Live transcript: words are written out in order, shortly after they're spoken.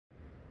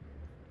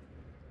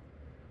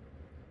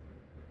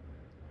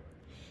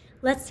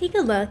Let's take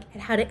a look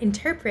at how to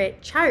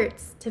interpret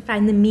charts to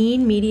find the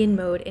mean, median,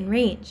 mode, and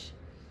range.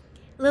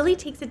 Lily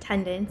takes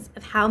attendance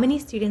of how many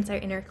students are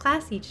in her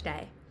class each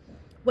day.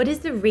 What is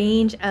the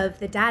range of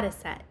the data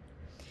set?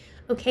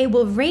 Okay,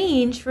 well,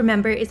 range,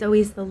 remember, is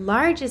always the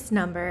largest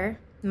number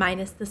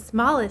minus the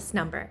smallest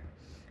number.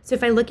 So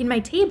if I look in my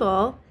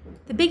table,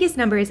 the biggest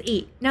number is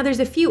 8. Now there's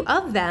a few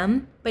of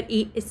them, but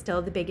 8 is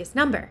still the biggest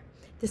number.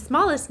 The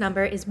smallest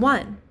number is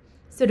 1.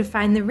 So to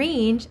find the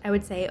range, I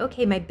would say,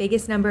 okay, my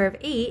biggest number of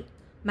 8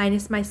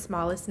 minus my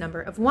smallest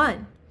number of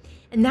 1.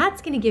 And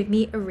that's going to give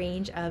me a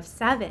range of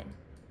 7.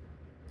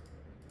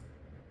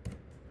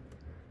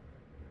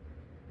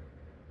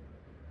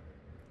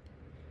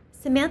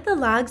 Samantha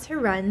logs her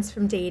runs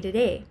from day to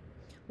day.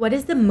 What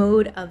is the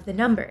mode of the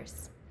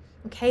numbers?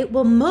 Okay,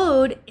 well,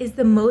 mode is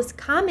the most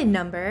common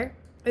number,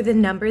 or the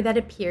number that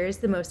appears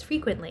the most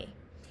frequently.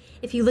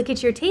 If you look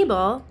at your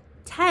table,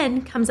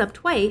 10 comes up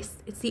twice.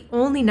 It's the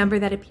only number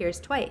that appears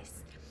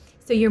twice.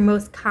 So your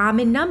most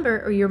common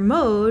number, or your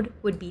mode,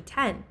 would be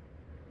 10.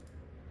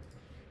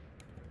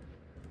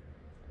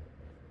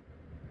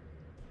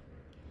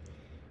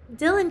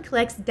 Dylan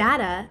collects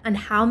data on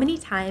how many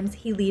times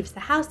he leaves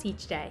the house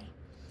each day.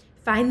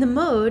 Find the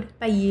mode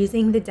by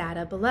using the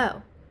data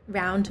below.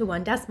 Round to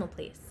 1 decimal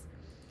place.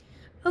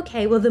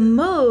 Okay, well, the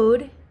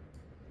mode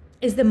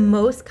is the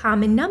most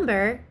common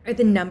number, or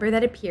the number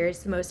that appears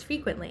the most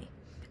frequently.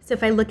 So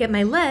if I look at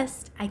my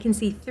list, I can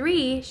see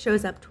 3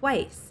 shows up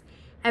twice.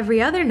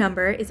 Every other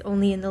number is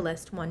only in the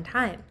list 1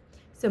 time.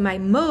 So my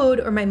mode,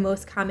 or my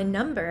most common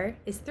number,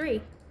 is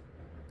 3.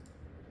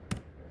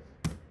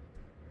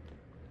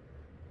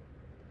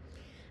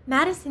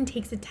 Madison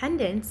takes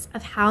attendance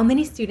of how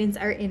many students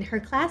are in her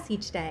class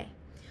each day.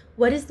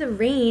 What is the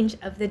range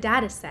of the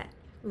data set?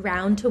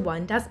 Round to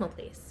 1 decimal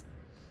place.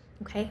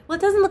 Okay, well,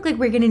 it doesn't look like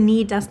we're going to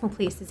need decimal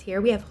places here.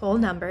 We have whole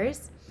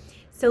numbers.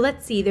 So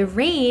let's see, the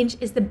range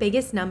is the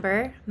biggest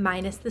number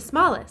minus the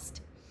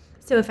smallest.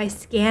 So if I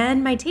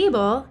scan my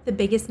table, the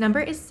biggest number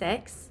is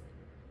 6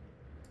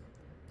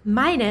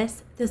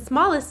 minus the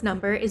smallest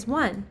number is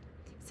 1.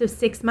 So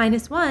 6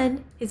 minus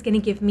 1 is going to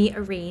give me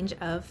a range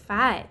of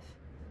 5.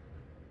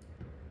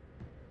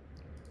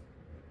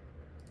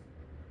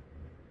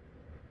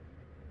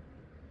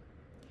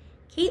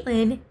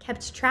 Caitlin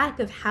kept track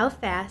of how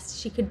fast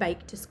she could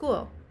bike to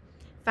school.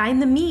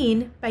 Find the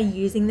mean by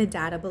using the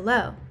data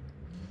below.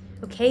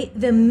 Okay,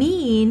 the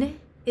mean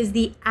is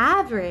the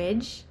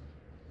average.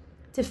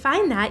 To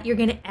find that, you're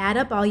going to add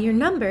up all your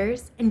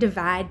numbers and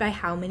divide by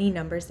how many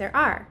numbers there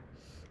are.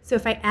 So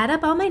if I add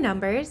up all my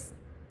numbers,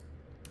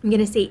 I'm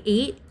going to say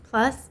 8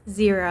 plus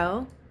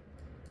 0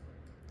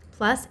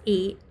 plus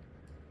 8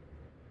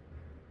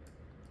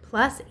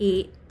 plus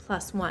 8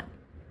 plus 1.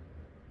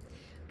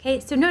 Okay,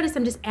 so notice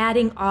I'm just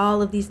adding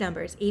all of these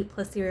numbers, 8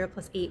 plus 0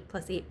 plus 8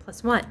 plus 8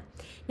 plus 1.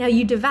 Now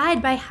you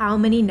divide by how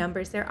many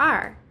numbers there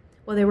are.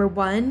 Well, there were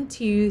 1,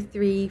 2,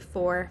 3,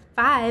 4,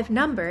 5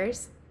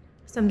 numbers,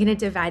 so I'm going to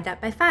divide that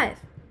by 5.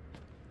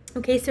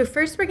 Okay, so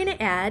first we're going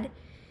to add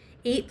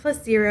 8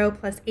 plus 0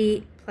 plus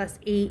 8 plus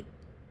 8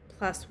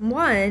 plus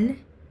 1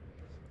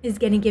 is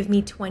going to give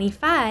me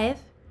 25.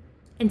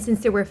 And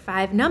since there were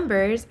 5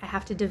 numbers, I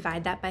have to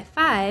divide that by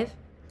 5.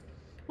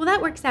 Well,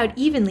 that works out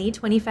evenly.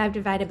 25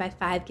 divided by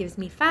 5 gives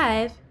me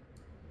 5.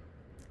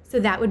 So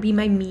that would be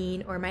my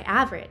mean, or my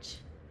average,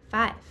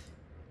 5.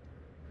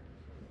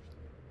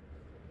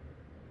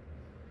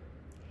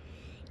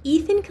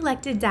 Ethan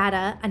collected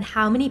data on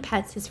how many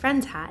pets his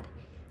friends had.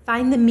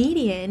 Find the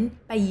median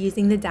by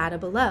using the data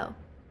below.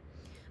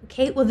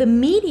 Okay, well, the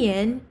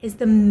median is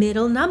the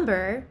middle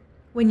number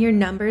when your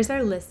numbers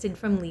are listed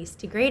from least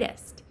to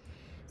greatest.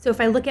 So if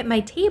I look at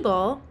my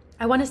table,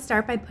 I want to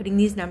start by putting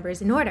these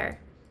numbers in order.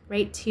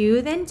 Right,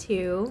 2, then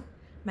 2.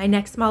 My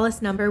next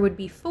smallest number would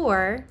be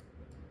 4,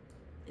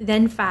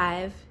 then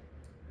 5,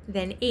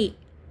 then 8.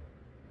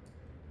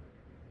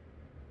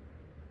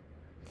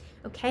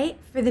 Okay,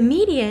 for the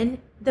median,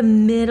 the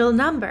middle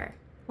number.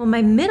 Well,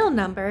 my middle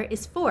number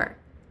is 4,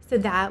 so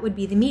that would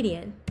be the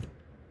median.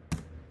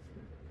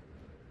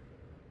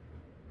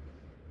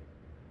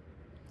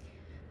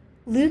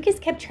 Luke has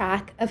kept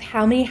track of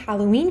how many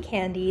Halloween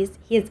candies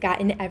he has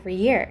gotten every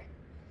year.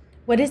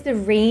 What is the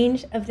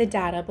range of the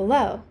data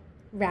below?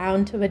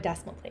 Round to a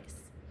decimal place.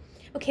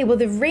 Okay, well,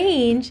 the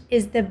range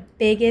is the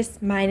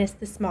biggest minus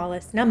the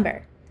smallest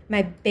number.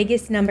 My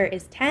biggest number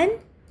is 10,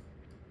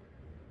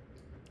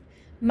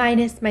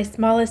 minus my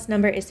smallest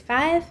number is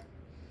 5.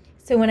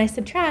 So when I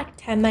subtract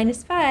 10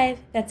 minus 5,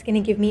 that's going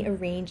to give me a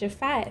range of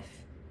 5.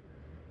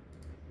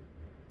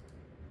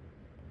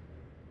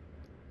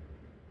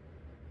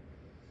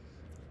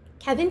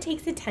 Kevin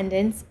takes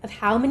attendance of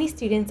how many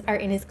students are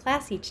in his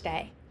class each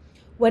day.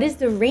 What is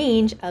the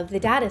range of the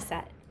data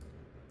set?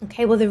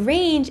 Okay, well, the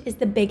range is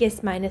the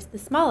biggest minus the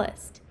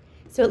smallest.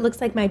 So it looks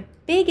like my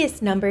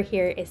biggest number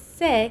here is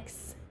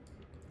 6,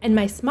 and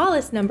my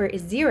smallest number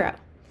is 0.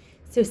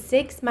 So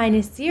 6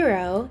 minus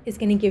 0 is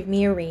going to give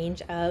me a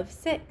range of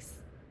 6.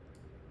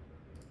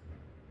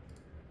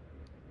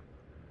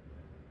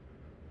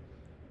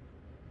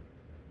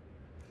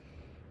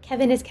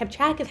 Kevin has kept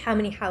track of how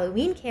many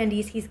Halloween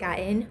candies he's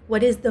gotten.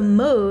 What is the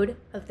mode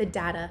of the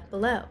data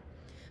below?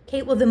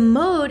 Okay, well, the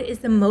mode is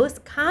the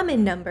most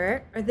common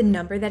number, or the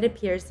number that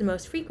appears the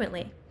most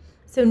frequently.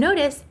 So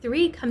notice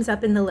 3 comes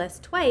up in the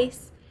list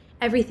twice.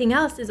 Everything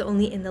else is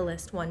only in the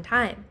list 1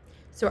 time.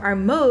 So our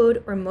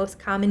mode, or most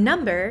common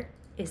number,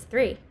 is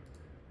 3.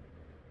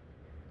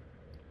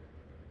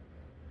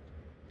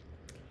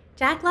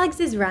 Jack logs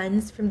his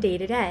runs from day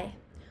to day.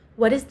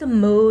 What is the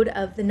mode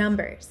of the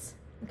numbers?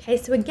 Okay,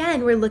 so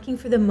again, we're looking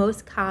for the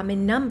most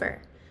common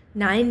number,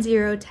 9,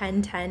 0,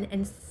 10, 10,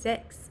 and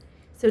 6.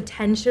 So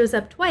 10 shows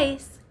up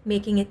twice,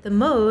 making it the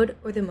mode,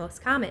 or the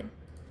most common.